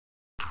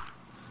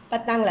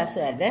10ാം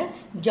ക്ലാസ്സുകാരുടെ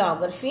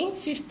geography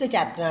 5th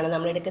ചാപ്റ്ററാണ്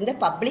നമ്മൾ എടുക്കുന്നത്.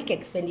 Public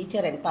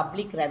expenditure and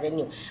public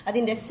revenue.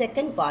 അതിൻ്റെ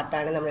സെക്കൻഡ്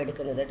പാർട്ടാണ് നമ്മൾ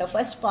എടുക്കുന്നത് കേട്ടോ.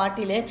 ഫസ്റ്റ്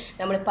പാർട്ടിൽ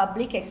നമ്മൾ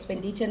പബ്ലിക്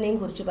എക്സ്പെൻഡിച്ചറിനെയും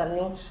കുറിച്ച്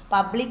പറഞ്ഞു,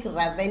 പബ്ലിക്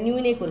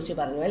റവന്യൂവിനെ കുറിച്ച്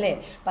പറഞ്ഞു അല്ലേ.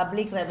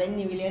 പബ്ലിക്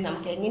റവന്യൂവിൽ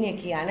നമുക്ക്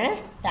എങ്ങനെയൊക്കെയാണ്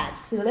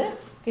ടാക്സുകൾ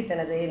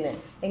കിട്ടണത് എന്ന്,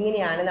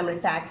 എങ്ങനെയാണ് നമ്മൾ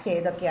ടാക്സ്,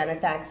 ഏതൊക്കെയാണ്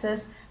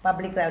taxes,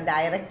 public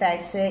direct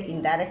tax,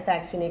 indirect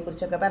ടാക്സിനെ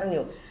കുറിച്ചൊക്കെ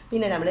പറഞ്ഞു.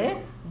 പിന്നെ നമ്മൾ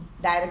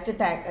ഡയറക്റ്റ്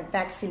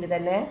ടാക്സിൽ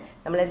തന്നെ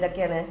നമ്മൾ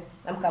എന്തൊക്കെയാണ്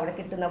നമുക്ക് അവിടെ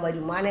കിട്ടുന്ന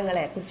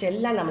വരുമാനങ്ങളെ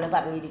കുറിച്ചെല്ലാം നമ്മൾ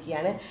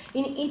പറഞ്ഞിരിക്കുകയാണ്.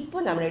 ഇനി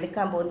ഇപ്പോൾ നമ്മൾ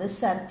എടുക്കാൻ പോകുന്നത്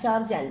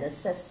സർചാർജ് ആൻഡ്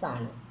സെസ്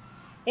ആണ്.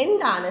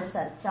 എന്താണ്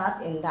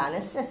സർചാർജ്, എന്താണ്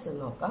സെസ്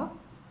എന്ന് നോക്കാം.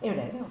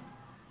 ഇവിടെ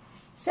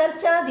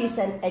surcharge is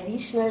an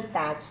additional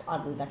tax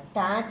on the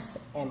tax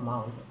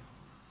amount.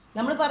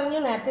 നമ്മൾ പറഞ്ഞു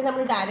നേരത്തെ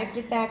നമ്മൾ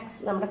ഡയറക്റ്റ് ടാക്സ്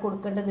നമ്മുടെ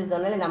കൊടുക്കേണ്ടത്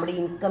ഇതൊന്നല്ലേ, നമ്മുടെ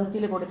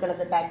ഇൻകത്തിൽ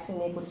കൊടുക്കേണ്ടത്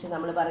ടാക്സിനെ കുറിച്ച്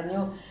നമ്മൾ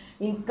പറഞ്ഞു.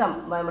 ഇൻകം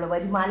നമ്മുടെ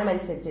വരുമാനം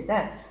അനുസരിച്ചിട്ട്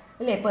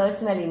അല്ലേ,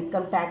 പേഴ്സണൽ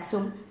ഇൻകം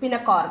ടാക്സും പിന്നെ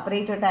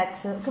കോർപ്പറേറ്റ്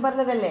ടാക്സ് ഒക്കെ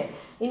പറഞ്ഞതല്ലേ.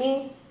 ഇനി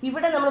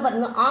ഇവിടെ നമ്മൾ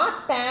പറഞ്ഞു ആ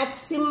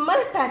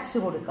ടാക്സിമ്മൽ ടാക്സ്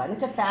കൊടുക്കുക എന്ന്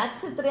വെച്ചാൽ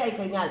ടാക്സ് ഇത്രയായി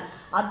കഴിഞ്ഞാൽ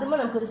അതുമ്പോൾ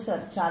നമുക്കൊരു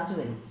സർചാർജ്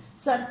വരും.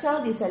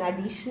 Surcharge is an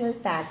additional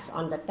tax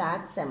on the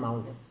tax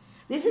amount.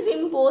 This is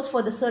impose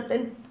for the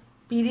certain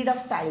period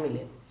of ടൈമിൽ.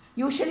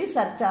 Usually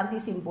surcharge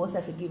is impose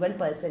as A given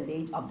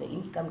percentage of the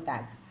income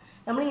tax.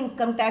 നമ്മൾ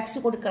income tax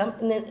കൊടുക്കണം.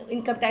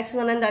 Income tax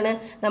എന്ന് പറഞ്ഞാൽ എന്താണ്,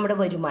 നമ്മുടെ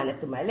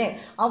വരുമാനത്തുമ്മ അല്ലേ.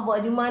 ആ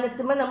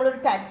വരുമാനത്തുമ്മ നമ്മളൊരു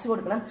ടാക്സ്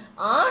കൊടുക്കണം.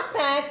 ആ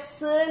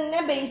ടാക്സിനെ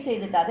ബേസ്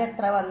ചെയ്തിട്ട് അത്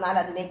എത്ര വന്നാൽ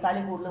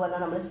അതിനേക്കാളും കൂടുതൽ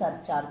വന്നാൽ നമ്മൾ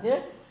സർചാർജ്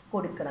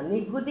കൊടുക്കണം.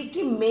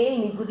 നികുതിക്ക് മേൽ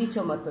നികുതി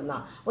ചുമത്തുന്ന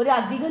ഒരു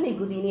അധിക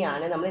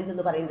നികുതിനെയാണ് നമ്മൾ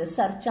എന്തെന്ന് പറയുന്നത്,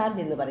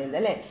 സർചാർജ് എന്ന് പറയുന്നത്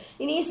അല്ലേ.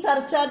 ഇനി ഈ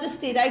സർചാർജ്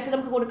സ്ഥിരമായിട്ട്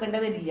നമുക്ക്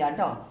കൊടുക്കേണ്ടി വരില്ല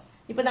കേട്ടോ.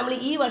 ഇപ്പം നമ്മൾ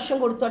ഈ വർഷം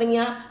കൊടുത്തു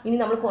തുടങ്ങിയാൽ ഇനി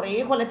നമ്മൾ കുറേ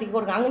കൊല്ലത്തേക്ക്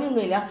കൊടുക്കണം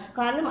അങ്ങനെയൊന്നുമില്ല.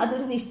 കാരണം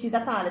അതൊരു നിശ്ചിത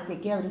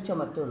കാലത്തേക്ക് അവർ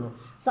ചുമത്തുള്ളൂ.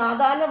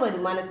 സാധാരണ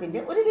വരുമാനത്തിൻ്റെ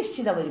ഒരു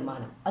നിശ്ചിത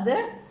വരുമാനം, അത്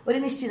ഒരു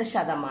നിശ്ചിത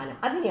ശതമാനം,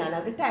 അതിനെയാണ്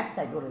അവർ ടാക്സ്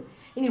ആയിട്ട് കൊടുക്കുന്നത്.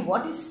 ഇനി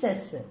വാട്ട് ഈസ്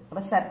സെസ്?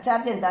 അപ്പം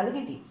സർചാർജ് എന്താണെന്ന്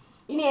കിട്ടി.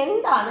 ഇനി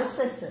എന്താണ്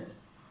സെസ്?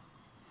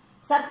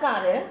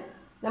 സർക്കാർ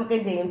നമുക്ക്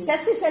എന്ത് ചെയ്യും?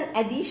 Cess is an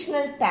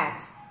additional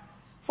tax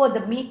for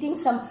the meeting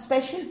some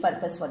special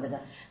purpose for the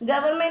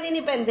ഗവൺമെൻറ്റിന്.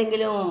 ഇപ്പം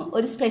എന്തെങ്കിലും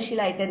ഒരു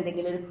സ്പെഷ്യലായിട്ട്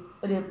എന്തെങ്കിലും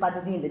ഒരു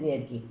പദ്ധതി ഉണ്ടെന്ന്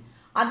വിചാരിക്കും,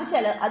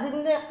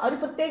 അതിൻ്റെ ഒരു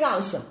പ്രത്യേക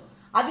ആവശ്യം,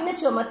 അതിനെ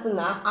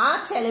ചുമത്തുന്ന ആ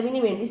ചെലവിന്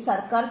വേണ്ടി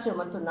സർക്കാർ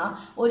ചുമത്തുന്ന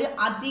ഒരു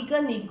അധിക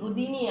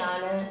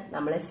നികുതിനെയാണ്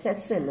നമ്മൾ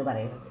സെസ് എന്ന്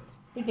പറയുന്നത്.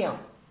 കിട്ടിയോ?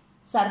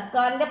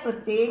 സർക്കാരിൻ്റെ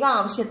പ്രത്യേക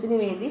ആവശ്യത്തിന്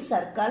വേണ്ടി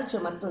സർക്കാർ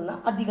ചുമത്തുന്ന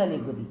അധിക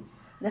നികുതി.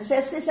 The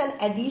cess is an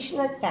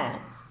additional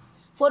tax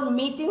four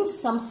meeting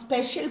some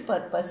special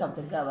purpose of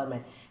the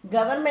government.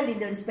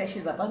 ഗവൺമെൻറ്റിൻ്റെ ഒരു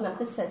സ്പെഷ്യൽ പർപ്പസ്.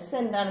 നമുക്ക് സെസ്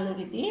എന്താണെന്ന്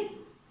കിട്ടി,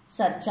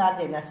 സർചാർജ്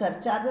ചെയ്യുന്ന.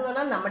 സർചാർജ് എന്ന്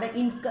പറഞ്ഞാൽ നമ്മുടെ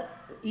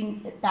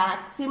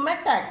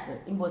ടാക്സ്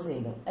ഇമ്പോസ്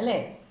ചെയ്യുന്നു അല്ലേ.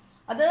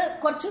 അത്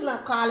കുറച്ച്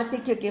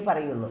കാലത്തേക്കൊക്കെ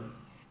പറയുള്ളൂ.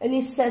 ഇനി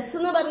സെസ്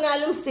എന്ന്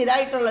പറഞ്ഞാലും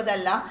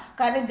സ്ഥിരമായിട്ടുള്ളതല്ല.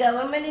 കാരണം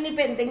ഗവൺമെൻറ്റിന്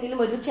ഇപ്പം എന്തെങ്കിലും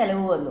ഒരു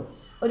ചെലവ് വന്നു,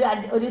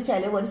 ഒരു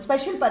ചെലവ്, ഒരു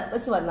സ്പെഷ്യൽ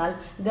പർപ്പസ് വന്നാൽ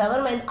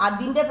ഗവൺമെൻറ്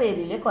അതിൻ്റെ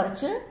പേരിൽ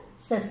കുറച്ച്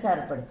സെസ്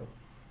ഏർപ്പെടുത്തും.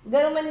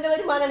 ഗവൺമെൻറ്റിൻ്റെ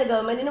വരുമാനമാണ്,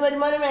 ഗവൺമെൻറ്റിന്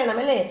വരുമാനം വേണം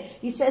അല്ലേ.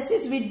 ഈ cess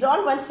is withdrawn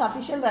one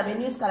sufficient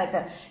revenues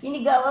collector. ഇനി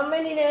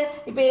ഗവൺമെൻറ്റിന്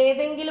ഇപ്പോൾ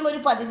ഏതെങ്കിലും ഒരു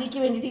പദ്ധതിക്ക്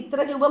വേണ്ടിയിട്ട്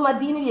ഇത്ര രൂപ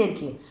മതി എന്ന്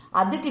വിചാരിക്കും,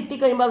 അത്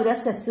കിട്ടിക്കഴിയുമ്പോൾ അവർ ആ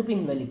സെസ്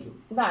പിൻവലിക്കും.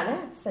 ഇതാണ്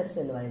സെസ്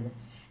എന്ന് പറയുന്നത്.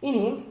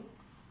 ഇനി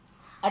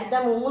അടുത്ത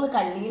 3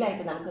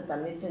 കള്ളിയിലായിട്ട് നമുക്ക്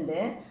തന്നിട്ടുണ്ട്.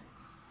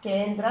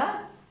 കേന്ദ്ര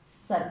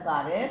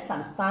സർക്കാർ,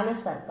 സംസ്ഥാന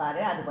സർക്കാർ,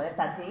 അതുപോലെ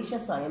തദ്ദേശ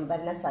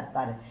സ്വയംഭരണ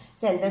സർക്കാർ,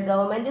 central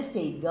government,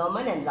 state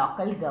government and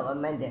local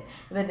government.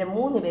 ഇവരുടെ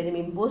 3 പേരും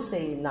ഇമ്പോസ്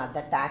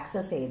ചെയ്യുന്ന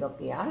ടാക്സസ്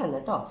ഏതൊക്കെയാണെന്ന്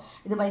കേട്ടോ.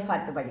 ഇത് ബൈ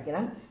ഹാർട്ട്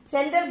പഠിക്കണം.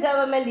 സെൻട്രൽ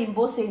ഗവൺമെൻറ്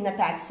ഇമ്പോസ് ചെയ്യുന്ന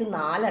ടാക്സ്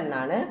 4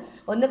 എണ്ണമാണ്.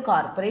 ഒന്ന്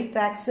corporate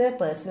tax,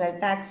 personal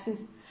tax,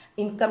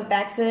 income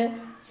tax,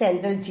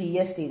 central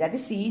GST, that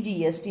is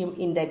CGST,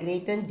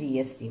 integrated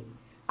GST,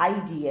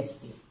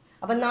 IGST.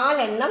 അപ്പം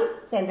 4 എണ്ണം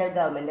സെൻട്രൽ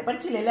ഗവൺമെൻറ്.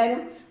 പഠിച്ചില്ല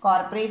എല്ലാവരും?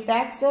 Corporate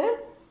tax,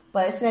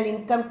 personal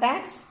income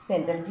tax,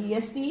 central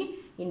GST,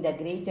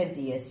 integrated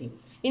GST.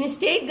 ഇനി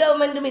state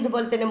ഗവൺമെൻറ്റും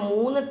ഇതുപോലെ തന്നെ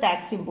 3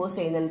 ടാക്സ് ഇമ്പോസ്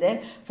ചെയ്യുന്നുണ്ട്.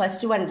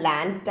 First one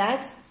land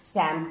tax,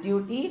 stamp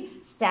duty,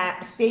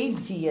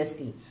 state GST,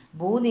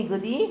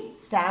 ഭൂനികുതി,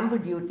 സ്റ്റാമ്പ്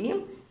ഡ്യൂട്ടി,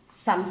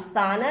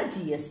 സംസ്ഥാന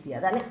GST,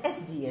 അതാണ്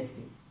SGST.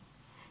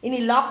 ഇനി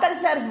local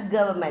self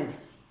government.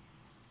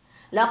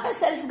 Local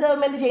self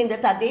government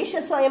ചെയ്യുന്നത്,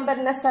 തദ്ദേശ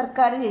സ്വയംഭരണ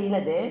സർക്കാർ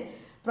ചെയ്യുന്നത്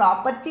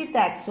പ്രോപ്പർട്ടി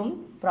ടാക്സും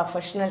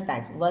പ്രൊഫഷണൽ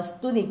ടാക്സ്,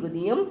 വസ്തു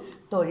നികുതിയും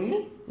തൊഴിൽ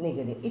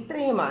നികുതിയും.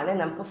 ഇത്രയുമാണ്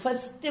നമുക്ക്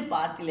ഫസ്റ്റ്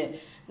പാർട്ടിൽ.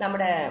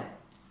 നമ്മുടെ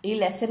ഈ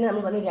ലെസൺ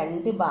നമ്മൾ പറഞ്ഞു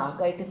 2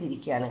 ഭാഗമായിട്ട്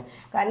തിരിക്കുകയാണ്.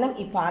 കാരണം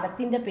ഈ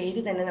പാഠത്തിൻ്റെ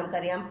പേര് തന്നെ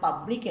നമുക്കറിയാം,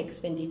 പബ്ലിക്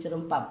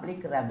എക്സ്പെൻഡിച്ചറും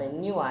പബ്ലിക്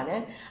റവന്യൂ ആണ്.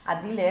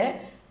 അതിൽ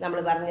നമ്മൾ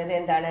പറഞ്ഞത്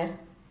എന്താണ്,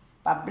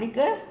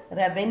 പബ്ലിക്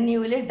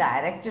റവന്യൂവിൽ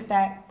ഡയറക്റ്റ്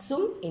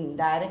ടാക്സും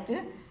ഇൻഡയറക്റ്റ്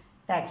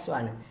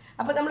ടാക്സുമാണ്.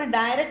 അപ്പോൾ നമ്മൾ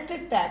ഡയറക്റ്റ്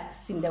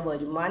ടാക്സിൻ്റെ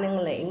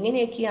വരുമാനങ്ങൾ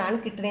എങ്ങനെയൊക്കെയാണ്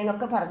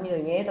കിട്ടണേന്നൊക്കെ പറഞ്ഞു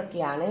കഴിഞ്ഞു,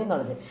 ഏതൊക്കെയാണ്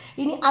എന്നുള്ളത്.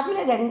 ഇനി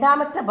അതിലെ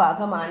 2ാമത്തെ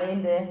ഭാഗമാണ്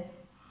എന്ത്,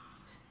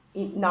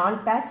 നോൺ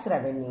ടാക്സ്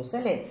റവന്യൂസ്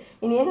അല്ലേ.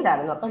 ഇനി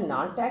എന്താണെന്ന് നോക്കാം.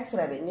 നോൺ ടാക്സ്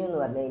റവന്യൂ എന്ന്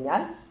പറഞ്ഞു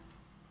കഴിഞ്ഞാൽ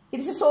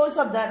it's A source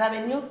of the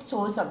revenue,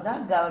 source of the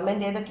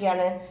government.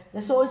 ഏതൊക്കെയാണ്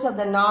the source of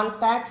the non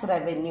tax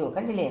revenue?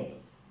 കണ്ടില്ലേ,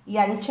 ഈ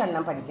 5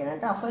 എണ്ണം പഠിക്കണം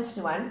കേട്ടോ.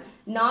 ഫസ്റ്റ് വൺ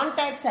നോൺ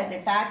ടാക്സ് ആയിട്ട്,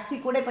 ടാക്സിൽ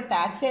കൂടെ ഇപ്പോൾ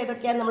ടാക്സ്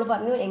ഏതൊക്കെയാണെന്ന് നമ്മൾ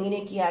പറഞ്ഞു,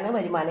 എങ്ങനെയൊക്കെയാണ്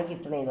വരുമാനം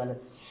കിട്ടണതെന്ന് പറഞ്ഞു.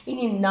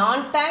 ഇനി നോൺ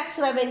ടാക്സ്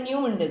റവന്യൂ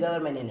ഉണ്ട്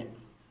ഗവൺമെന്റിന്.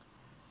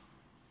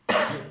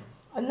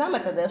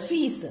 ഒന്നാമത്തത്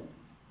fees.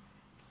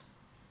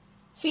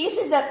 Fees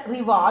is the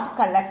reward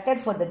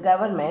collected for the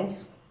government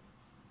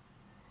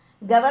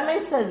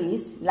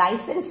service,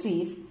 licence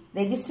fees,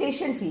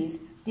 registration fees,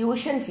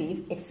 tuition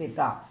fees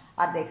etcetera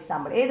are the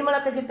example.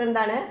 ഏതുമൊക്കെ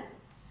കിട്ടുന്നതാണ്?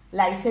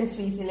 ലൈസൻസ്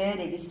ഫീസിൽ,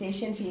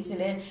 രജിസ്ട്രേഷൻ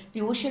ഫീസിൽ,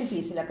 ട്യൂഷൻ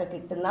ഫീസിലൊക്കെ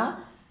കിട്ടുന്ന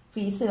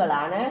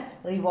ഫീസുകളാണ്,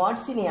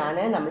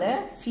 റിവാർഡ്സിനെയാണ് നമ്മൾ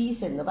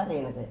ഫീസ് എന്ന്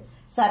പറയുന്നത്.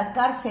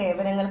 സർക്കാർ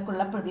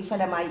സേവനങ്ങൾക്കുള്ള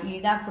പ്രതിഫലമായി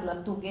ഈടാക്കുന്ന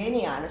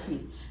തുകേനെയാണ്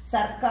ഫീസ്.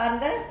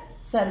 സർക്കാരിന്റെ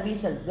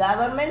സർവീസസ്,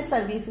 ഗവൺമെന്റ്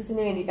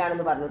സർവീസസിന്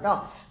വേണ്ടിയിട്ടാണെന്ന് പറഞ്ഞു കേട്ടോ.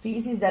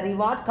 Fees is the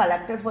reward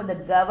collected for the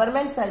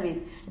government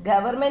service.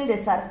 Government,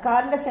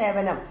 സർക്കാരിന്റെ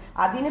സേവനം,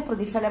 അതിന്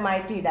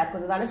പ്രതിഫലമായിട്ട്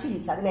ഈടാക്കുന്നതാണ്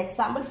ഫീസ്. അതിന്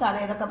എക്സാമ്പിൾസ് ആണ്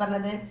ഏതൊക്കെ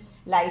പറഞ്ഞത്?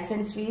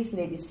 Licence fees,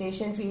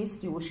 registration fees,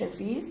 tuition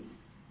fees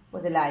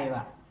മുതലായവ.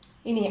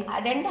 ഇനി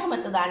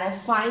രണ്ടാമത്തതാണ്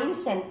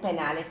ഫൈൻസ് ആൻഡ്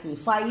പെനാലിറ്റി.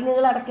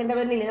 ഫൈനുകൾ അടക്കേണ്ടി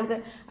വരുന്നില്ലേ നമുക്ക്,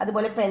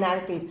 അതുപോലെ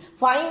penalties.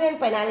 Fine and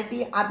penalty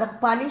are the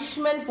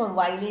punishment for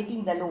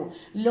violating the law.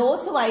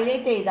 Loss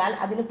violate ചെയ്താൽ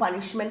അതിന്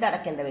പണിഷ്മെന്റ്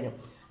അടക്കേണ്ടി വരും.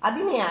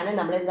 അതിനെയാണ്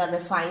നമ്മൾ എന്താണ്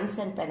ഫൈൻസ്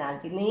ആൻഡ്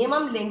പെനാൽറ്റി.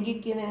 നിയമം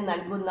ലംഘിക്കുന്നതിന്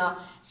നൽകുന്ന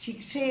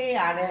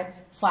ശിക്ഷയാണ്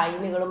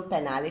ഫൈനുകളും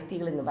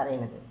പെനാൽറ്റികൾ എന്ന്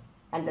പറയുന്നത്.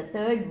 And the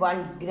third one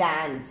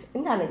grants.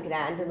 എന്താണ്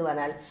ഗ്രാൻഡ് എന്ന്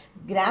പറഞ്ഞാൽ?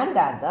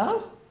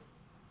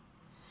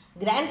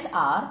 Grants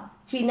R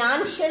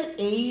financial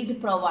aid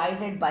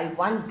provided by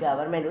one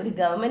government. ഒരു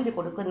ഗവൺമെന്റ്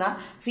കൊടുക്കുന്ന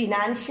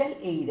ഫിനാൻഷ്യൽ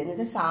എയ്ഡ് എന്ന്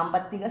വെച്ചാൽ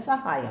സാമ്പത്തിക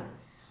സഹായം.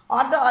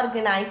 ഓർ ദ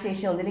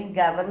ഓർഗനൈസേഷൻ, ഒന്നില്ലെങ്കിൽ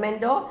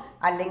ഗവൺമെന്റോ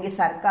അല്ലെങ്കിൽ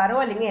സർക്കാരോ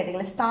അല്ലെങ്കിൽ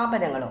ഏതെങ്കിലും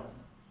സ്ഥാപനങ്ങളോ.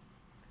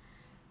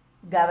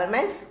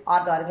 Government or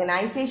the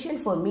organization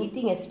for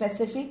meeting a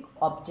specific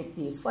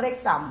objectives. For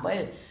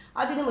example,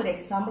 അതിനും ഒരു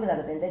എക്സാമ്പിൾ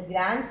തന്നിട്ടുണ്ട്.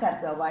 Grants are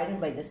provided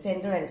by the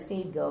central and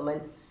state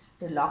government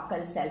to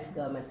local self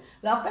government.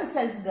 Local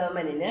self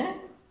governmentന്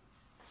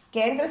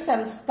കേന്ദ്ര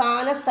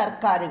സംസ്ഥാന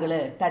സർക്കാരുകൾ,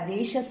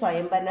 തദ്ദേശ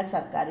സ്വയംഭരണ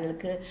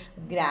സർക്കാരുകൾക്ക്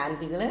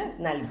ഗ്രാന്റുകൾ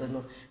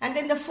നൽകുന്നു. And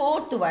then the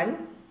fourth one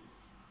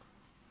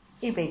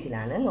ഈ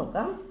പേജിലാണ്,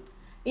 നോക്കാം.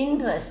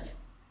 ഇൻട്രസ്റ്റ്,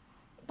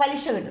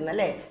 പലിശ കിട്ടുന്നു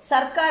അല്ലേ.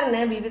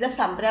 സർക്കാരിന് വിവിധ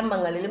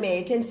സംരംഭങ്ങളിലും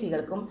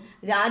ഏജൻസികൾക്കും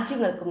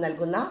രാജ്യങ്ങൾക്കും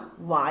നൽകുന്ന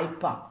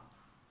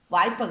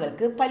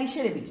വായ്പകൾക്ക് പലിശ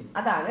ലഭിക്കും.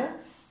 അതാണ്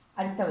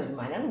അടുത്ത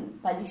വരുമാനം,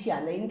 പലിശ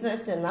എന്ന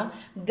ഇൻട്രസ്റ്റ് എന്ന.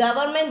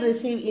 Government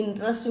receive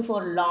interest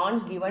four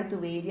loans given to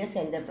various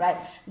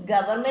enterprise.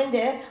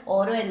 Government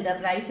ഓരോ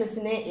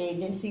എന്റർപ്രൈസസിന്,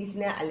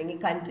 ഏജൻസീസിന് അല്ലെങ്കിൽ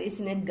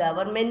കൺട്രീസിന്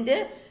ഗവൺമെന്റ്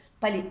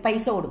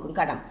പൈസ കൊടുക്കും,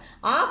 കടം.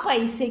 ആ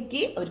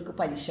പൈസയ്ക്ക് അവർക്ക്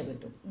പലിശ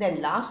കിട്ടും. ദെൻ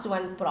ലാസ്റ്റ്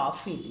വൺ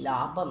പ്രോഫിറ്റ്,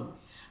 ലാഭം.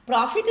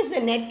 Profit is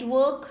the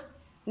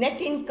net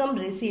income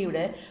received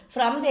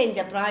from the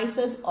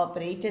enterprises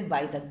operated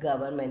by the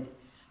government.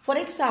 For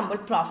example,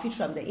 profit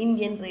from the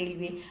Indian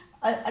Railway.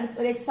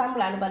 ഒരു എക്സാമ്പിൾ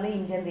ആണ് പറഞ്ഞത്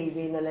ഇന്ത്യൻ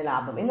റെയിൽവേ എന്നുള്ള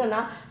ലാഭം എന്ന്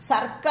പറഞ്ഞാൽ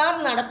സർക്കാർ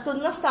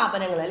നടത്തുന്ന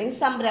സ്ഥാപനങ്ങൾ അല്ലെങ്കിൽ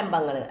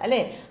സംരംഭങ്ങൾ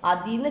അല്ലെ,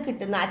 അതിൽ നിന്ന്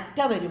കിട്ടുന്ന അറ്റ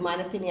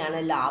വരുമാനത്തിനെയാണ്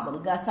ലാഭം.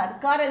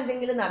 സർക്കാർ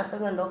എന്തെങ്കിലും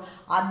നടത്തുന്നുണ്ടോ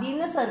അതിൽ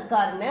നിന്ന്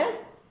സർക്കാരിന്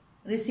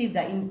റിസീവ്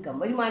ദ ഇൻകം,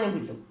 വരുമാനം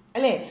കിട്ടും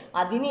അല്ലേ,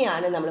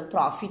 അതിനെയാണ് നമ്മൾ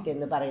പ്രോഫിറ്റ്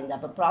എന്ന് പറയുന്നത്.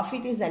 അപ്പോൾ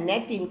profit is the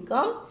net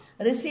income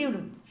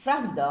received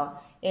from the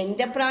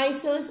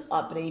enterprises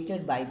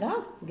operated by the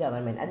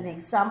government. അതിന്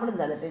എക്സാമ്പിൾ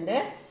തന്നിട്ടുണ്ട്,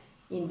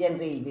 ഇന്ത്യൻ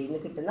റെയിൽവേയിൽ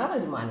നിന്ന് കിട്ടുന്ന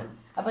വരുമാനം.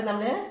 അപ്പം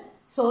നമ്മൾ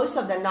source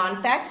of the non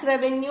tax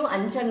revenue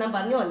 5 എണ്ണം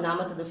പറഞ്ഞു.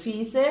 ഒന്നാമത്തത്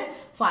fees,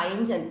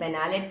 finds and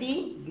penalty,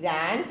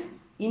 grant,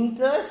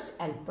 interest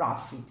and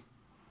profit.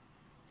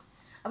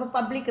 അപ്പോൾ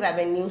പബ്ലിക്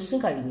റവന്യൂസും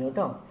കഴിഞ്ഞു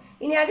കേട്ടോ.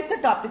 ഇനി അടുത്ത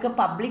ടോപ്പിക്ക്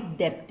പബ്ലിക്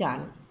ഡെപ്റ്റ്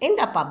ആണ്.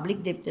 എന്താ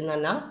പബ്ലിക് ഡെപ്റ്റ് എന്ന്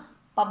പറഞ്ഞാൽ?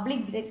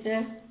 പബ്ലിക് ഡെപ്റ്റ്,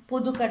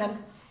 പൊതുകടം.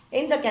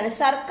 എന്തൊക്കെയാണ്?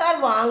 സർക്കാർ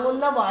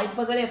വാങ്ങുന്ന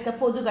വായ്പകളെയൊക്കെ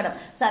പൊതുകടം.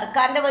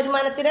 സർക്കാരിന്റെ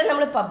വരുമാനത്തിന്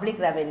നമ്മൾ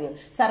പബ്ലിക് റവന്യൂ,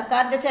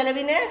 സർക്കാരിന്റെ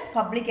ചെലവിന്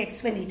പബ്ലിക്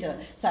എക്സ്പെൻഡിച്ചർ,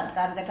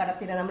 സർക്കാരിന്റെ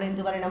കടത്തിന് നമ്മൾ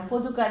എന്ത് പറയണം?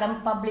 പൊതുകടം,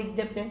 പബ്ലിക്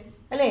ഡെപ്റ്റ്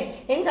അല്ലേ.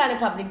 എന്താണ്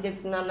പബ്ലിക്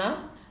ഡെപ്റ്റ് എന്ന് പറഞ്ഞാൽ?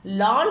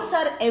 Loans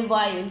are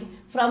availed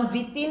from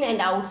within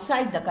and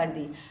outside the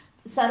country.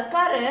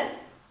 സർക്കാർ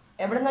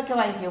എവിടെ നിന്നൊക്കെ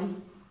വാങ്ങിക്കും?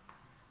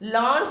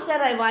 Loans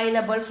are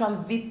available from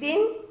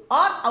within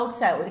or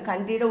outside. ഒരു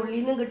കൺട്രിയുടെ ഉള്ളിൽ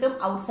നിന്നും കിട്ടും,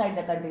 ഔട്ട്സൈഡ്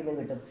ദ കൺട്രിയിൽ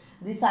നിന്നും കിട്ടും.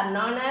 These are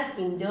known as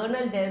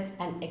internal ഡെപ്റ്റ്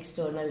and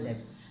external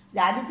ഡെപ്റ്റ്.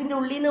 രാജ്യത്തിന്റെ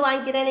ഉള്ളിൽ നിന്ന്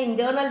വാങ്ങിക്കുന്നതിന്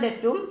ഇന്റേണൽ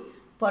ഡെപ്റ്റും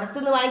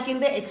പുറത്തുനിന്ന്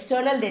വാങ്ങിക്കുന്നത്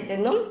എക്സ്റ്റേണൽ ഡെറ്റ്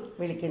എന്നും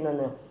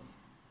വിളിക്കുന്നു.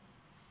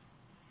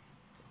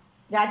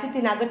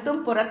 രാജ്യത്തിനകത്തും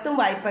പുറത്തും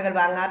വായ്പകൾ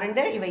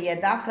വാങ്ങാറുണ്ട്. ഇവ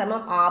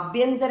യഥാക്രമം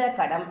ആഭ്യന്തര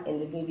കടം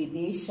അല്ലെങ്കിൽ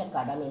വിദേശ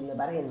കടം എന്ന്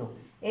പറയുന്നു.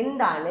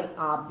 എന്താണ്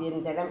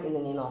ആഭ്യന്തരം എന്ന്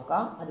നീ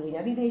നോക്കാം, അത്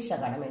കഴിഞ്ഞാൽ വിദേശ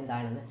കടം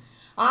എന്താണെന്ന്.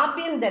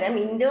 ആഭ്യന്തരം,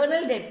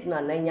 ഇന്റേണൽ ഡെറ്റ് എന്ന്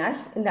പറഞ്ഞു കഴിഞ്ഞാൽ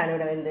എന്താണ്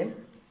ഇവിടെ വരുന്നത്?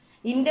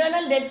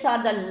 Internal debts are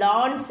the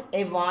loans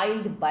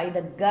availed by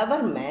the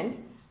government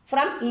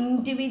from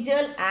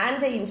individual and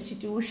the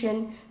institution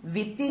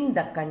within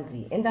the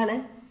country. എന്താണ്?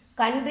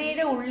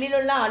 കൺട്രിയുടെ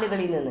ഉള്ളിലുള്ള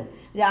ആളുകളിൽ നിന്ന്,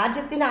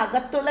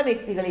 രാജ്യത്തിനകത്തുള്ള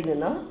വ്യക്തികളിൽ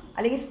നിന്ന്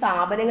അല്ലെങ്കിൽ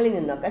സ്ഥാപനങ്ങളിൽ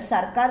നിന്നൊക്കെ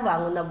സർക്കാർ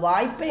വാങ്ങുന്ന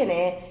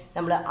വായ്പേനെ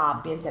നമ്മൾ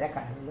ആഭ്യന്തര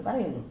കടം എന്ന്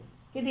പറയുന്നു.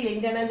 കിട്ടിയില്ല?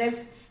 Internal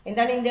debts.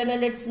 എന്താണ് ഇന്റേണൽ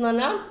ഡെറ്റ്സ് എന്ന്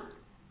പറഞ്ഞാൽ?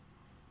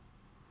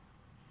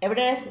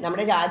 എവിടെ?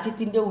 നമ്മുടെ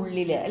രാജ്യത്തിന്റെ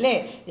ഉള്ളില് അല്ലെ,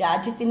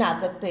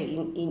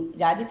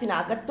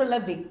 രാജ്യത്തിനകത്തുള്ള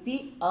വ്യക്തി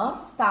ഓർ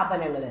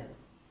സ്ഥാപനങ്ങള്,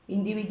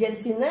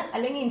 ഇൻഡിവിജ്വൽസിൽ നിന്ന്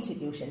അല്ലെങ്കിൽ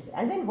institutions.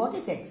 And then what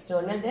is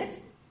external debts?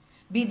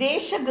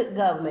 വിദേശ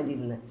ഗവൺമെന്റിൽ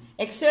നിന്ന്.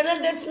 എക്സ്റ്റേണൽ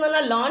ഡെറ്റ്സ് എന്ന്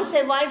പറഞ്ഞാൽ loans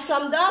അവൈഡ്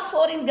from the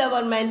foreign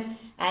government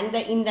and the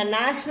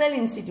international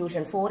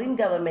institution. Foreign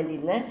ഗവൺമെന്റിൽ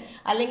നിന്ന്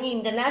അല്ലെങ്കിൽ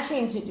ഇന്റർനാഷണൽ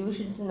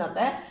ഇൻസ്റ്റിറ്റ്യൂഷൻസിൽ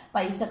നിന്നൊക്കെ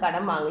പൈസ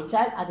കടം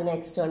വാങ്ങിച്ചാൽ അതിന്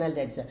എക്സ്റ്റേണൽ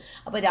ഡെറ്റ്സ്.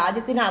 അപ്പോൾ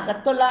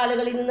രാജ്യത്തിനകത്തുള്ള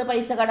ആളുകളിൽ നിന്ന്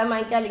പൈസ കടം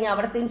വാങ്ങിക്കുക അല്ലെങ്കിൽ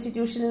അവിടുത്തെ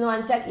ഇൻസ്റ്റിറ്റ്യൂഷനിൽ നിന്ന്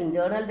വാങ്ങിച്ചാൽ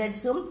ഇന്റേണൽ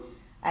ഡെറ്റ്സും.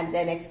 ആൻഡ്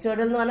ദെൻ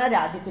എക്സ്റ്റേണൽ എന്ന് പറഞ്ഞാൽ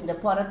രാജ്യത്തിന്റെ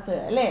പുറത്ത്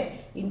അല്ലേ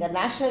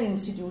ഇന്റർനാഷണൽ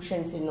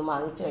ഇൻസ്റ്റിറ്റ്യൂഷൻസിൽ നിന്ന്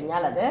വാങ്ങിച്ചു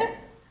കഴിഞ്ഞാൽ അത്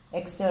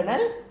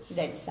എക്സ്റ്റേണൽ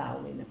ഡെറ്റ്സ്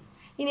ആവുമെന്ന്.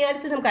 ഇനി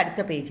നമുക്ക്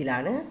അടുത്ത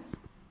പേജിലാണ്.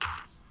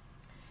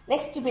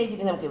 നെക്സ്റ്റ് പേജിൽ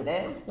നമുക്കിവിടെ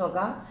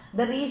നോക്കാം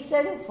the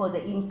reason for the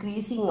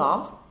increasing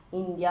of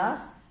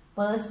India's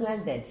personal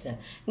debts.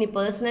 ഇനി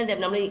പേഴ്സണൽ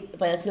ഡെറ്റ് നമ്മൾ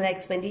പേഴ്സണൽ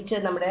എക്സ്പെൻഡിച്ചർ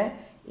നമ്മുടെ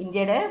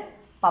ഇന്ത്യയുടെ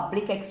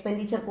പബ്ലിക്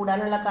എക്സ്പെൻഡിച്ചർ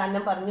കൂടാനുള്ള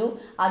കാരണം പറഞ്ഞു.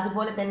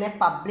 അതുപോലെ തന്നെ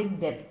public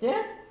ഡെപ്റ്റ്,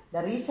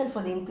 the reason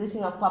for the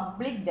increasing of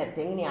public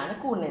ഡെപ്റ്റ് എങ്ങനെയാണ്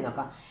കൂടുന്നത്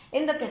നോക്കാം.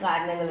 എന്തൊക്കെ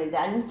കാരണങ്ങളുണ്ട്?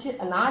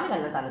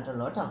 4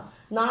 തന്നിട്ടുള്ളൂ കേട്ടോ.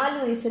 4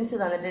 റീസൺസ്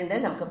തന്നിട്ടുണ്ട്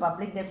നമുക്ക്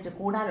പബ്ലിക് ഡെപ്റ്റ്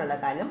കൂടാനുള്ള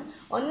കാരണം.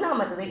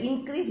 ഒന്നാമത്തത്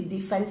ഇൻക്രീസ്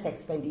ഡിഫൻസ്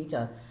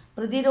എക്സ്പെൻഡിച്ചർ.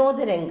 പ്രതിരോധ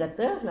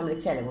രംഗത്ത് നമ്മൾ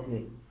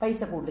പൈസ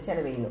കൂടുതൽ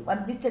ചെലവ് ചെയ്യുന്നു,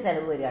 വർദ്ധിച്ച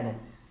ചെലവ് വരികയാണ്.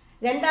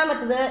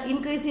 രണ്ടാമത്തത്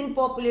ഇൻക്രീസ് ഇൻ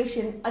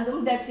പോപ്പുലേഷൻ. അതും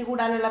ഡെപ്റ്റ്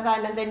കൂടാനുള്ള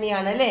കാരണം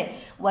തന്നെയാണ് അല്ലേ.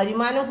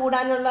 വരുമാനം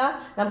കൂടാനുള്ള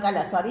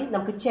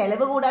നമുക്ക്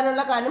ചെലവ്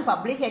കൂടാനുള്ള കാരണം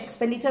പബ്ലിക്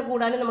എക്സ്പെൻഡിച്ചർ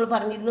കൂടാനും നമ്മൾ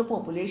പറഞ്ഞിരുന്നു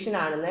പോപ്പുലേഷൻ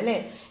ആണെന്ന് അല്ലേ.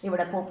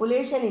 ഇവിടെ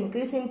പോപ്പുലേഷൻ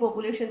ഇൻക്രീസ് ഇൻ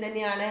പോപ്പുലേഷൻ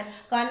തന്നെയാണ്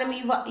കാരണം.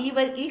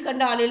 ഈ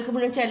കണ്ട ആളുകൾക്ക്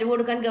മുഴുവൻ ചെലവ്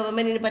കൊടുക്കാൻ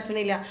ഗവൺമെന്റിന്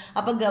പറ്റണില്ല.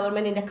 അപ്പൊ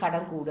ഗവൺമെന്റിന്റെ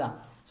കടം കൂടുക.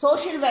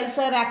 സോഷ്യൽ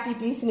വെൽഫെയർ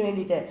ആക്ടിവിറ്റീസിന്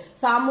വേണ്ടിയിട്ട്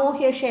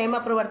സാമൂഹ്യ ക്ഷേമ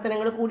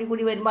പ്രവർത്തനങ്ങൾ കൂടി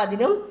വരുമ്പോൾ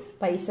അതിനും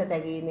പൈസ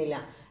തികയുന്നില്ല.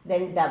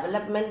 ദെൻ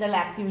ഡെവലപ്മെന്റൽ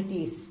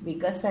ആക്ടിവിറ്റീസ്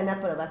വികസന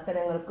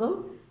പ്രവർത്തനങ്ങൾക്കും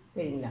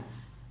കഴിയില്ല.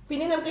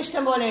 പിന്നെ നമുക്ക്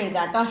ഇഷ്ടം പോലെ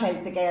എഴുതാം കേട്ടോ.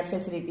 ഹെൽത്ത് കെയർ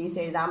ഫെസിലിറ്റീസ്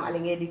എഴുതാം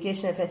അല്ലെങ്കിൽ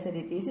എഡ്യൂക്കേഷണൽ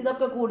ഫെസിലിറ്റീസ്.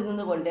 ഇതൊക്കെ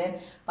കൂടുന്നത് കൊണ്ട്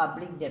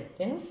പബ്ലിക്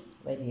ഡെപ്റ്റ്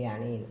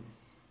വരികയാണ്.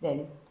 ദെൻ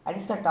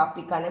അടുത്ത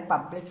ടോപ്പിക്കാണ്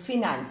പബ്ലിക്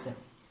ഫിനാൻസ്.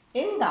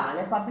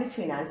 എന്താണ് പബ്ലിക്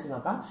ഫിനാൻസ്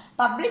നോക്കാം.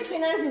 Public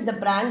finance is the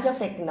branch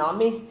of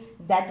economics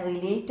that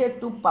related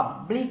to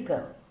public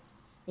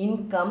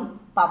income,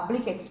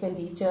 public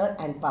expenditure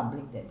and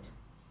public ഡെപ്റ്റ്.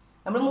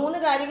 നമ്മൾ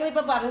 3 കാര്യങ്ങൾ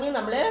ഇപ്പൊ പറഞ്ഞു.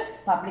 നമ്മൾ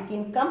public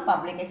income,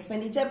 public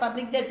expenditure,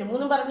 public ഡെപ്റ്റ്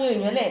 3 പറഞ്ഞു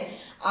കഴിഞ്ഞു അല്ലേ.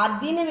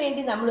 അതിനു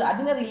വേണ്ടി നമ്മൾ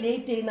അതിനെ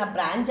റിലേറ്റ് ചെയ്യുന്ന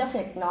ബ്രാഞ്ച് ഓഫ്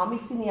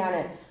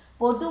എക്കണോമിക്സിനെയാണ്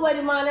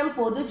പൊതുവരുമാനം,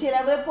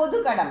 പൊതുചിലവ്,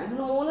 പൊതുകടം. ഇത്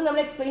 3 നമ്മൾ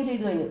എക്സ്പ്ലെയിൻ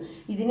ചെയ്തു കഴിഞ്ഞു.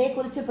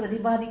 ഇതിനെക്കുറിച്ച്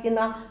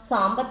പ്രതിപാദിക്കുന്ന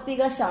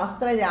സാമ്പത്തിക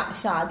ശാസ്ത്ര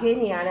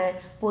ശാഖേനെയാണ്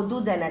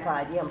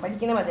പൊതുധനകാര്യം.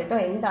 പഠിക്കണം അത് കേട്ടോ.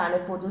 എന്താണ്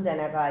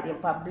പൊതുധനകാര്യം?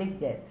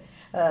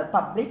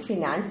 പബ്ലിക്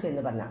ഫിനാൻസ്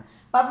എന്ന് പറഞ്ഞാൽ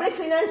public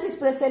finance is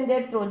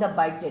presented through the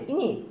budget.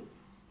 ഇനി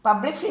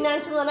പബ്ലിക്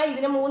ഫിനാൻസ് എന്ന് പറഞ്ഞാൽ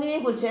ഇതിനെ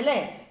 3നെയും കുറിച്ച് അല്ലേ.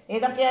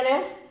 ഏതൊക്കെയാണ്?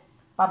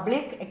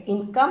 Public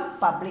income,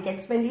 public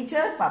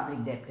expenditure,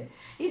 public ഡെപ്റ്റ്.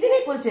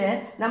 ഇതിനെക്കുറിച്ച്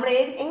നമ്മൾ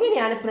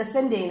എങ്ങനെയാണ്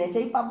പ്രസന്റ് ചെയ്യുന്നത്?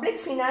 ഈ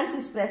public finance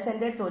is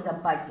presented through the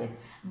budget.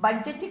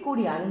 ബഡ്ജറ്റിൽ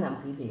കൂടിയാണ്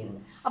നമുക്ക് ഇത്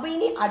ചെയ്യുന്നത്. അപ്പൊ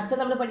ഇനി അടുത്ത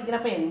നമ്മൾ പഠിക്കണം.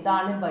 അപ്പൊ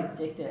എന്താണ്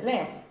ബഡ്ജറ്റ് അല്ലേ.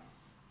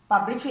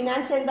 പബ്ലിക്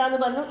ഫിനാൻസ് എന്താന്ന്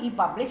പറഞ്ഞു. ഈ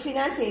പബ്ലിക്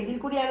ഫിനാൻസ് ഏതിൽ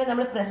കൂടിയാണ്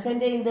നമ്മൾ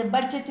പ്രസന്റ് ചെയ്യുന്നത്?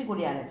 ബഡ്ജറ്റിൽ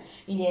കൂടിയാണ്.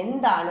 ഇനി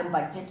എന്താണ്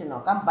ബഡ്ജറ്റ്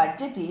നോക്കാം.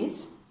 ബഡ്ജറ്റ് ഈസ്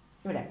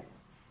ഇവിടെ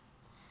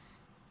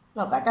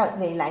നോക്കാട്ടോ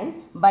ഈ line.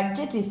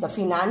 Budget is the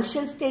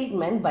financial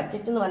statement.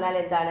 Budget എന്ന് പറഞ്ഞാൽ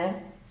എന്താണ്?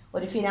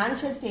 ഒരു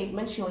financial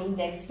statement showing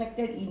the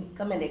expected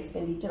income and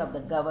expenditure of the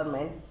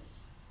government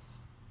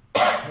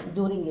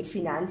during A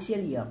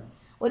financial year.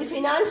 ഒരു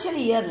ഫിനാൻഷ്യൽ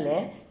ഇയറിൽ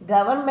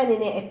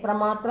ഗവൺമെന്റിന്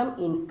എത്രമാത്രം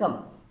ഇൻകം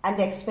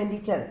ആൻഡ്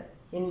എക്സ്പെൻഡിച്ചർ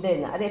ഉണ്ട്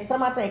എന്ന്, അത്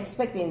എത്രമാത്രം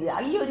എക്സ്പെക്ട് ചെയ്യുന്നത്,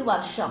 ഈ ഒരു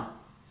വർഷം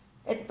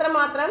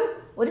എത്രമാത്രം,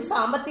 ഒരു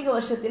സാമ്പത്തിക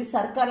വർഷത്തിൽ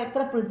സർക്കാർ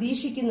എത്ര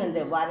പ്രതീക്ഷിക്കുന്നുണ്ട്,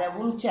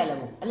 വരവും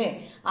ചെലവും അല്ലെ,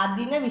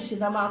 അതിനെ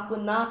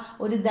വിശദമാക്കുന്ന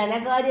ഒരു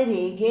ധനകാര്യ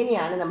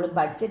രേഖേനെയാണ് നമ്മൾ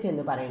ബഡ്ജറ്റ്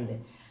എന്ന് പറയുന്നത്.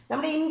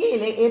 നമ്മുടെ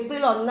ഇന്ത്യയിൽ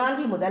ഏപ്രിൽ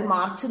 1 മുതൽ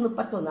മാർച്ച്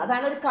 31,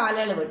 അതാണ് ഒരു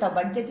കാലയളവ് കേട്ടോ.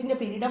 ബഡ്ജറ്റിന്റെ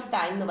പീരീഡ് ഓഫ്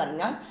ടൈം എന്ന്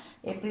പറഞ്ഞാൽ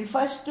April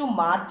 1 to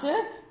March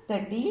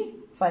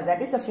 31,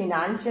 that is the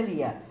financial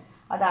year.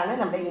 അതാണ്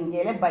നമ്മുടെ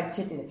ഇന്ത്യയിലെ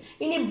ബഡ്ജറ്റിന്.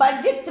 ഇനി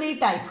ബഡ്ജറ്റ് 3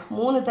 ടൈപ്പ്,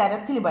 3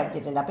 തരത്തിൽ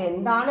ബഡ്ജറ്റ് ഉണ്ട്. അപ്പൊ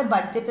എന്താണ്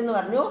ബഡ്ജറ്റ് എന്ന്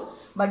പറഞ്ഞു?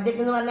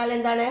 ബഡ്ജറ്റ് എന്ന് പറഞ്ഞാൽ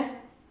എന്താണ്?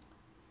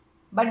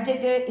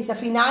 Budget is A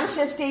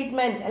financial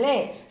statement അല്ലേ,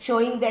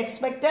 showing the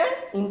expected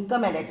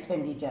income and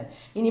expenditure.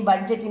 ഇനി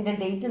ബഡ്ജറ്റിന്റെ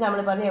ഡേറ്റ് നമ്മൾ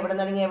പറഞ്ഞു എവിടെ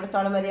തുടങ്ങി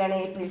എവിടത്തോളം വരെയാണ്?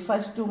 ഏപ്രിൽ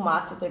 1 to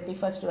മാർച്ച്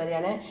 31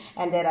 വരെയാണ്.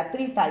 And there are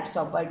 3 types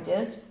of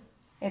budget.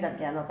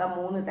 ഏതൊക്കെയാന്ന് നോക്കാം.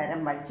 3 തരം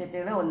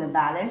ബഡ്ജറ്റുകൾ. ഒന്ന്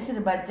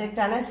ബാലൻസ്ഡ്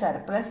ബഡ്ജറ്റ് ആണ്,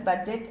 surplus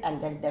budget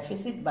and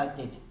deficit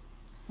budget.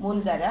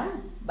 3 തരം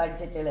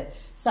ബഡ്ജറ്റുകൾ.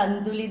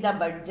 സന്തുലിത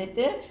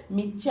ബഡ്ജറ്റ്,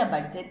 മിച്ച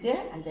ബഡ്ജറ്റ്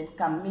ആൻഡ് ദെൻ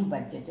കമ്മി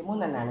budget.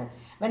 3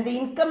 when the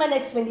income and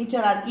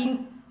expenditure R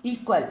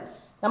equal.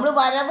 നമ്മൾ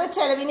വരവ്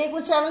ചെലവിനെ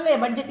കുറിച്ചാണല്ലേ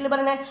ബഡ്ജറ്റിൽ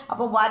പറയുന്നത്.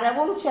 അപ്പോൾ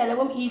വരവും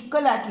ചെലവും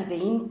ഈക്വൽ ആക്കിയിട്ട്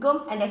ഇൻകം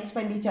ആൻഡ്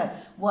എക്സ്പെൻഡിച്ചർ,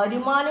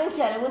 വരുമാനവും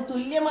ചെലവും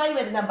തുല്യമായി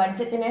വരുന്ന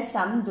ബഡ്ജറ്റിനെ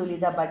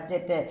സന്തുലിത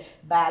ബഡ്ജറ്റ്,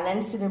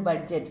 ബാലൻസ്ഡ്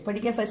ബഡ്ജറ്റ്.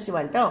 പഠിക്കാൻ ഫസ്റ്റ്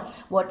വൺ കേട്ടോ.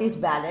 What is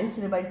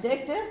balanced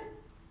budget?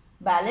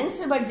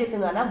 Balanced budget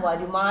എന്ന് പറഞ്ഞാൽ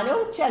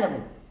വരുമാനവും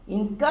ചെലവും,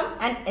 income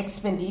and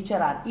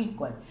expenditure R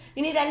equal.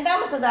 ഇനി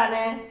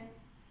രണ്ടാമത്തതാണ്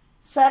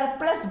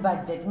സർപ്ലസ്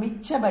ബഡ്ജറ്റ്,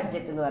 മിച്ച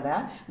ബഡ്ജറ്റ് എന്ന്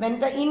പറഞ്ഞാൽ when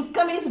the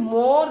income is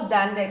more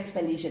than the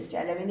expenditure,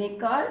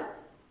 ചെലവിനേക്കാൾ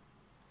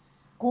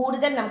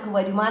കൂടുതൽ നമുക്ക്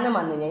വരുമാനം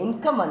വന്നു കഴിഞ്ഞാൽ,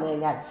 ഇൻകം വന്നു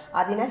കഴിഞ്ഞാൽ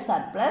അതിനെ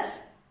surplus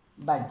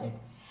budget.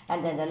 And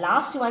then the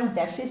last one,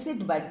 deficit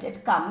budget,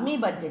 കമ്മി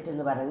ബഡ്ജറ്റ്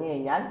എന്ന് പറഞ്ഞു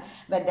കഴിഞ്ഞാൽ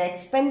when the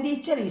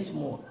expenditure is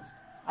more,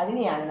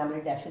 അതിനെയാണ് നമ്മൾ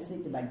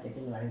ഡെഫിസിറ്റ് ബഡ്ജറ്റ്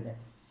എന്ന് പറയുന്നത്.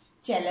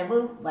 ചെലവ്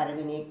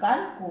വരവിനേക്കാൾ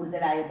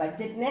കൂടുതലായ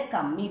ബഡ്ജറ്റിനെ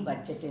കമ്മി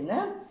ബഡ്ജറ്റ് എന്ന്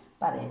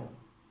പറയുന്നു.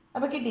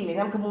 അപ്പോൾ കിട്ടിയില്ലേ,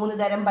 നമുക്ക് 3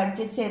 തരം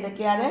ബഡ്ജറ്റ്സ്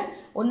ഏതൊക്കെയാണ്?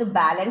 ഒന്ന്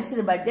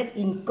balanced budget,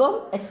 income,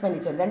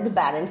 expenditure, 2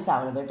 balance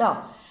ആവുന്നത് കേട്ടോ.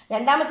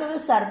 രണ്ടാമത്തേത്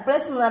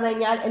സർപ്ലസ് എന്ന് പറഞ്ഞു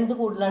കഴിഞ്ഞാൽ എന്ത്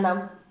കൂടുതലാണ്?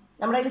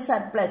 നമ്മുടെ കയ്യിൽ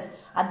സർപ്ലസ്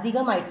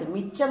അധികമായിട്ട്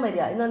മിച്ചം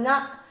വരിക എന്ന്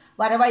പറഞ്ഞാൽ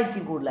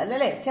വരവായിരിക്കും കൂടുതൽ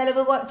അല്ലല്ലേ,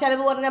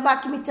 ചെലവ് കുറഞ്ഞാൽ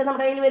ബാക്കി മിച്ചം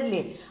നമ്മുടെ കയ്യിൽ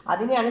വരില്ലേ,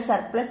 അതിനെയാണ്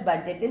സർപ്ലസ്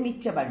ബഡ്ജറ്റ്,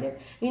 മിച്ച ബഡ്ജറ്റ്.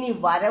 ഇനി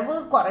വരവ്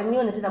കുറഞ്ഞു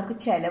വന്നിട്ട് നമുക്ക്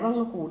ചെലവ്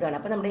അങ്ങ് കൂടുകയാണ്,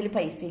 അപ്പോൾ നമ്മുടെ കയ്യിൽ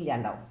പൈസ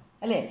ഇല്ലാണ്ടാവും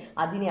അല്ലേ,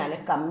 അതിനെയാണ്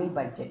കമ്മി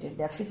ബഡ്ജറ്റ്,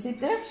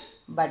 ഡെഫിസിറ്റ്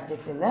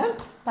ബഡ്ജറ്റ് എന്ന്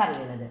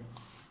പറയുന്നത്.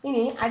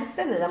 ഇനി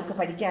അടുത്തത് നമുക്ക്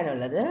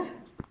പഠിക്കാനുള്ളത്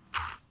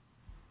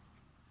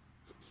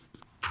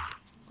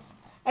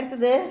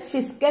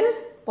ഫിസ്ക്കൽ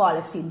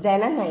പോളിസി,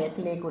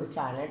 ധനനയത്തിനെ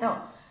കുറിച്ചാണ് കേട്ടോ.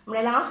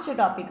 നമ്മുടെ ലാസ്റ്റ്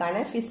ടോപ്പിക്കാണ്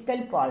ഫിസ്ക്കൽ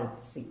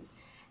പോളിസി.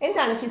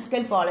 എന്താണ്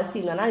ഫിസ്ക്കൽ പോളിസി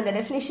എന്ന് പറഞ്ഞാൽ അതിൻ്റെ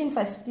ഡെഫിനേഷൻ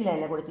ഫസ്റ്റിൽ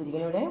തന്നെ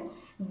കൊടുത്തിരിക്കുന്നത് ഇവിടെ.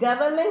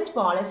 ഗവൺമെൻറ്റ്സ്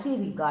പോളിസി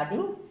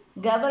റിഗാർഡിംഗ്,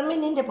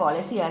 ഗവൺമെൻറ്റിൻ്റെ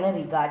പോളിസിയാണ്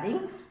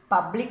regarding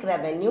public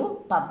revenue,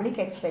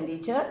 public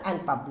expenditure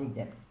and public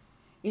debt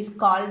is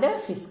called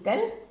fiscal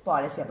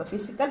policy. അപ്പോൾ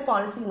ഫിസ്ക്കൽ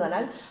പോളിസി എന്ന്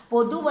പറഞ്ഞാൽ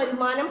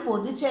പൊതുവരുമാനം,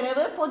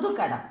 പൊതുചെലവ്,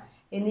 പൊതുകടം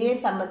എന്നിവയെ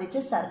സംബന്ധിച്ച്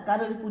സർക്കാർ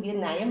ഒരു പുതിയ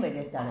നയം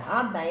വരുത്താണ്. ആ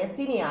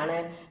നയത്തിനെയാണ്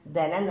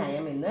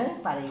ധനനയം എന്ന്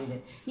പറയുന്നത്.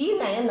 ഈ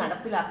നയം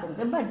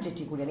നടപ്പിലാക്കുന്നത്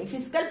ബഡ്ജറ്റിൽ കൂടിയാണ്. ഈ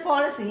fiscal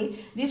policy,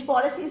 these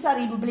policies R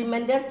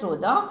implemented through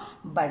the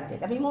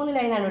budget. അപ്പോൾ ഈ 3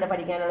 ലൈനാണ് ഇവിടെ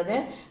പഠിക്കാനുള്ളത്.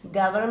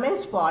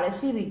 Governments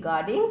policy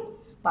regarding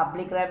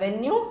public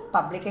revenue,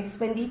 public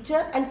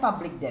expenditure and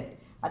public debt,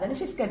 അതാണ്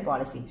ഫിസ്ക്കൽ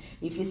പോളിസി.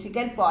 ഈ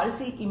ഫിസ്ക്കൽ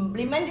പോളിസി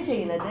ഇംപ്ലിമെന്റ്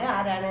ചെയ്യുന്നത്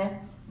ആരാണ്?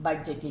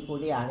 ബഡ്ജറ്റിൽ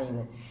കൂടിയാണ്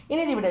എന്ന്.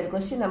 ഇനി ഇവിടെ ഒരു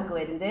ക്വസ്റ്റ്യൻ നമുക്ക്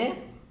വരുന്നത്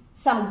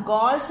some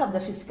goals of the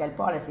fiscal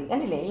policy.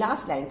 കണ്ടില്ലേ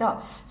ലാസ്റ്റ് ലൈൻ കേട്ടോ,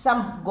 some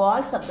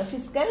goals of the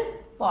fiscal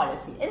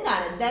policy.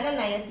 എന്താണ്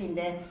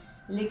ധനനയത്തിന്റെ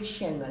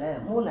ലക്ഷ്യങ്ങൾ?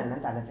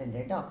 3 തന്നിട്ടുണ്ട്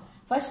കേട്ടോ.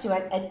 First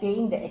one,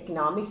 attain the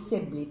economic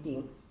stability,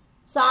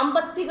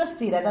 സാമ്പത്തിക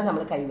സ്ഥിരത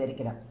നമ്മൾ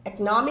കൈവരിക്കണം.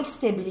 എക്കണോമിക്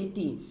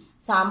സ്റ്റെബിലിറ്റി,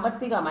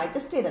 സാമ്പത്തികമായിട്ട്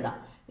സ്ഥിരത.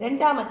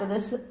 രണ്ടാമത്തത്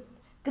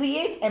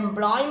ക്രിയേറ്റ്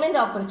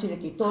എംപ്ലോയ്മെന്റ്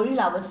ഓപ്പർച്യൂണിറ്റി,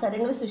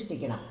 തൊഴിലവസരങ്ങൾ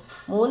സൃഷ്ടിക്കണം.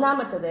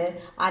 മൂന്നാമത്തത്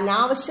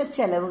അനാവശ്യ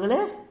ചെലവുകൾ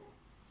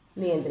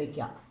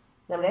നിയന്ത്രിക്കുക,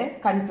 നമ്മുടെ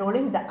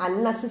കൺട്രോളിങ് ദ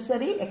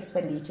അൺനെസസറി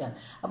എക്സ്പെൻഡിച്ചർ.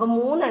 അപ്പോൾ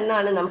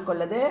 3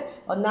 നമുക്കുള്ളത്.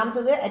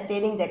 ഒന്നാമത്തത്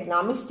attaining the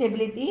economic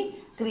stability,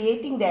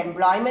 creating the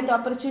employment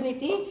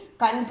opportunity,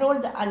 control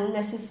the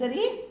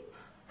unnecessary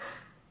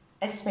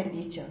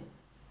expenditure.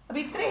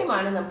 അപ്പോൾ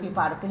ഇത്രയുമാണ് നമുക്ക് ഈ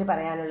പാഠത്തിൽ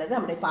പറയാനുള്ളത്.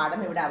 നമ്മുടെ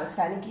പാഠം ഇവിടെ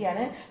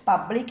അവസാനിക്കുകയാണ്.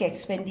 Public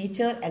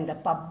expenditure and the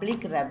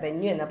public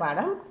revenue എന്ന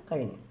പാഠം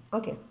കഴിഞ്ഞു.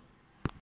 ഓക്കെ.